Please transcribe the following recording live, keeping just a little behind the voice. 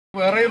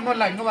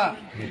വേറെയൊന്നുമല്ല ഇങ്ങ് വാ.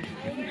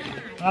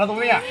 അങ്ങനെ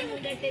തോന്നിയാ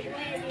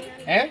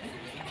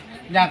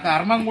ഞാൻ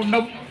കർമ്മം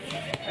കൊണ്ടും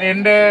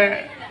എന്റെ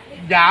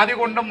ജാതി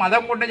കൊണ്ടും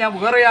മതം കൊണ്ടും ഞാൻ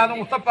വേറെയാന്ന്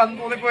മുത്തപ്പന്ന്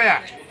തോന്നിപ്പോയാ?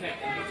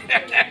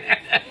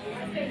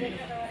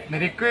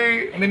 നിനക്ക്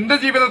നിന്റെ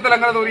ജീവിതത്തിൽ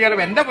അങ്ങനെ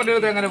തോന്നിയാലും എന്റെ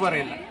മുന്നിൽ അങ്ങനെ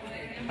പറയില്ല.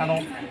 ആണോ?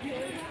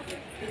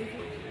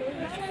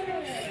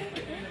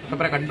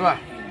 മുത്തപ്പനെ കണ്ടുവാ,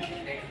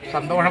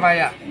 സന്തോഷമായ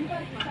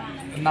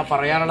എന്നാ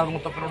പറയാനുള്ളത്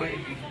മുത്തപ്പനോട്?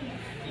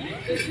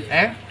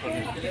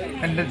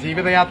 എന്റെ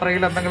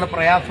ജീവിതയാത്രയിൽ എന്തെങ്കിലും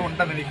പ്രയാസം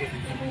ഉണ്ടെന്ന് എനിക്ക്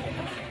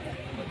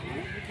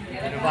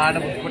ഒരുപാട്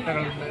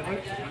ബുദ്ധിമുട്ടുകളുണ്ട്.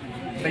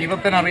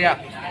 ദൈവത്തിനറിയാം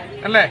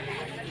അല്ലേ?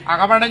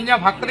 അകമണഞ്ഞ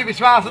ഭക്തി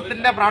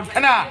വിശ്വാസത്തിന്റെ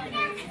പ്രാർത്ഥന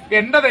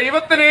എന്റെ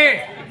ദൈവത്തിന്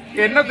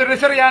എന്നെ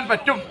തിരിച്ചറിയാൻ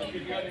പറ്റും.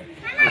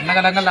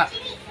 കണ്ണകലങ്ങല്ല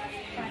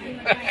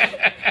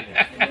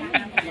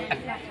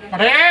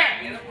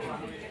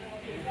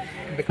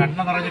ഇത്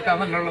കണ്ണ്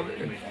നിറഞ്ഞിട്ടാണല്ലുള്ളത്.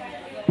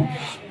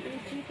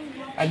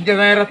 5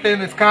 നേരത്തെ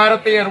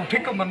നിസ്കാരത്തെ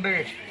അനുഷ്ഠിക്കുന്നുണ്ട്,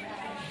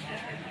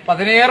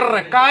 17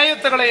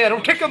 റക്കായത്തുകളെ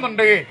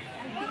അനുഷ്ഠിക്കുന്നുണ്ട്.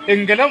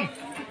 എങ്കിലും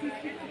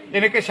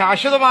എനിക്ക്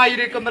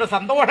ശാശ്വതമായിരിക്കുന്നൊരു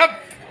സന്തോഷം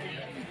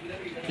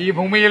ഈ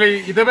ഭൂമിയിൽ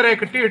ഇതുവരെ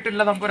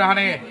കിട്ടിയിട്ടില്ല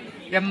തമ്പുരാനെ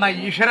എന്ന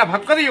ഈശ്വര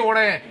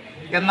ഭക്തിയോടെ,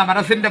 എന്ന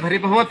മനസ്സിന്റെ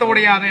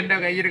പരിഭവത്തോടെയാണ് എന്റെ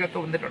കയ്യിരികത്ത്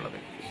വന്നിട്ടുള്ളത്.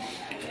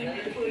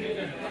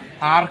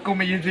 ആർക്കും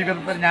ഈ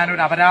ജീവിതത്തിൽ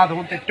ഞാനൊരു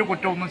അപരാധവും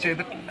തെറ്റുകുറ്റവും ഒന്നും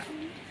ചെയ്തിട്ടില്ല.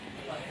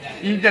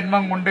 ഈ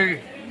ജന്മം കൊണ്ട്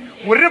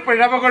ഒരു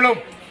പിഴവുകളും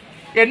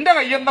എന്റെ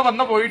കയ്യിൽ നിന്ന്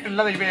വന്നു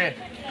പോയിട്ടില്ല. ദൈവേ,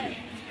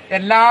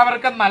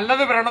 എല്ലാവർക്കും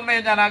നല്ലത് വരണമെന്നേ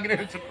ഞാൻ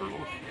ആഗ്രഹിച്ചിട്ടുള്ളൂ.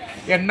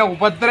 എന്നെ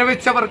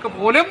ഉപദ്രവിച്ചവർക്ക്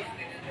പോലും,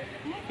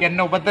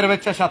 എന്നെ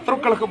ഉപദ്രവിച്ച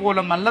ശത്രുക്കൾക്ക്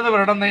പോലും നല്ലത്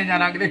വരണമെന്നേ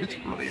ഞാൻ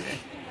ആഗ്രഹിച്ചിട്ടുള്ളൂ. ദൈവേ,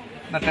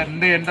 എന്നിട്ട്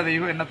എന്റെ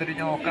ദൈവം എന്നെ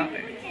തിരിഞ്ഞു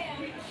നോക്കാതെ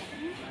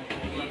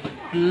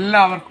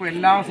എല്ലാവർക്കും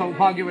എല്ലാ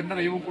സൗഭാഗ്യവും എന്റെ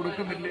ദൈവം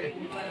കൊടുക്കുന്നില്ലേ?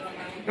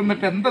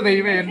 എന്നിട്ട് എന്ത്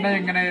ദൈവം എന്നെ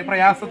ഇങ്ങനെ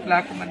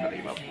പ്രയാസത്തിലാക്കുന്ന എന്റെ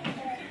ദൈവം?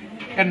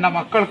 എന്റെ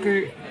മക്കൾക്ക്,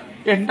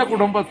 എന്റെ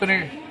കുടുംബത്തിന്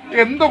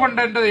എന്തുകൊണ്ട്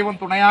എന്റെ ദൈവം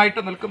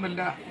തുണയായിട്ട്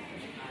നിൽക്കുന്നില്ല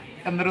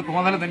എന്നൊരു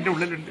തോന്നൽ നിന്റെ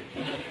ഉള്ളിലുണ്ട്.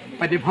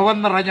 പരിഭവം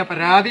നിറഞ്ഞ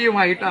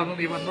പരാതിയുമായിട്ടാണ്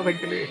നീ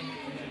വന്നതെങ്കിൽ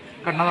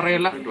കണ്ണു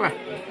നിറയല്ല.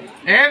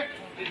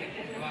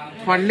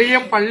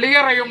 പള്ളിയും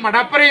പള്ളിയറയും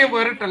മടപ്പരയും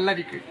വേറിട്ടല്ല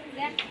എനിക്ക്.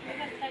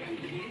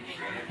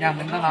 ഞാൻ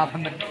നിന്റെ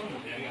നാഥൻ തന്നെ,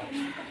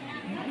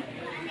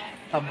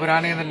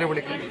 തമ്പുരാനെ എന്നല്ലേ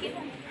വിളിക്കുന്നു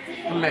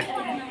അല്ലേ?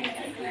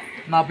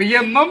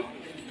 നബിയെന്നും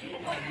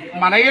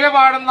മലയില്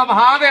പാടുന്ന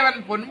മഹാദേവൻ,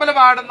 പൊൻപല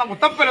പാടുന്ന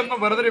മുത്തപ്പനൊന്നും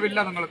വെറുതെരുവില്ല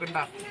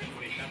നിങ്ങൾക്കുണ്ടാ.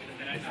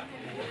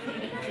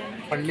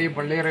 പള്ളിയും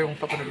പള്ളിയറയും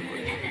മുത്തപ്പനും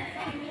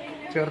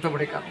ചേർത്ത്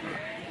പിടിക്കാം.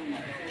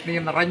 നീ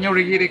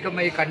നിറഞ്ഞൊഴുകിയിരിക്കുന്ന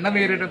ഈ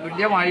കണ്ണുനീരിന്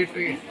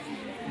തുല്യമായിട്ട്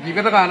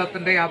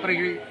ജീവിതകാലത്തിന്റെ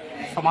യാത്രയിൽ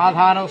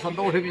സമാധാനവും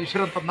സന്തോഷവും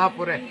ഈശ്വരൻ തന്നാ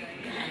പോരെ.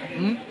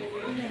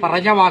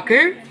 പറഞ്ഞ വാക്ക്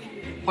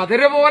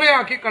പതിര് പോലെ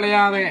ആക്കി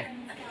കളയാതെ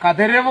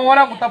കതിര്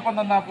പോലെ മുത്തപ്പൻ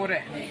തന്നാ പോരെ.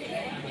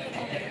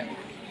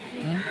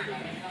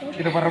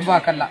 ഇത് വെറും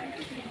വാക്കല്ല.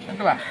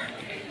 എന്തുവാ?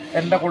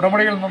 എന്റെ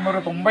കുടമുടിയിൽ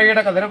നിന്നൊരു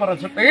തുമ്പയുടെ കതിര്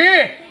പറിച്ചിട്ട്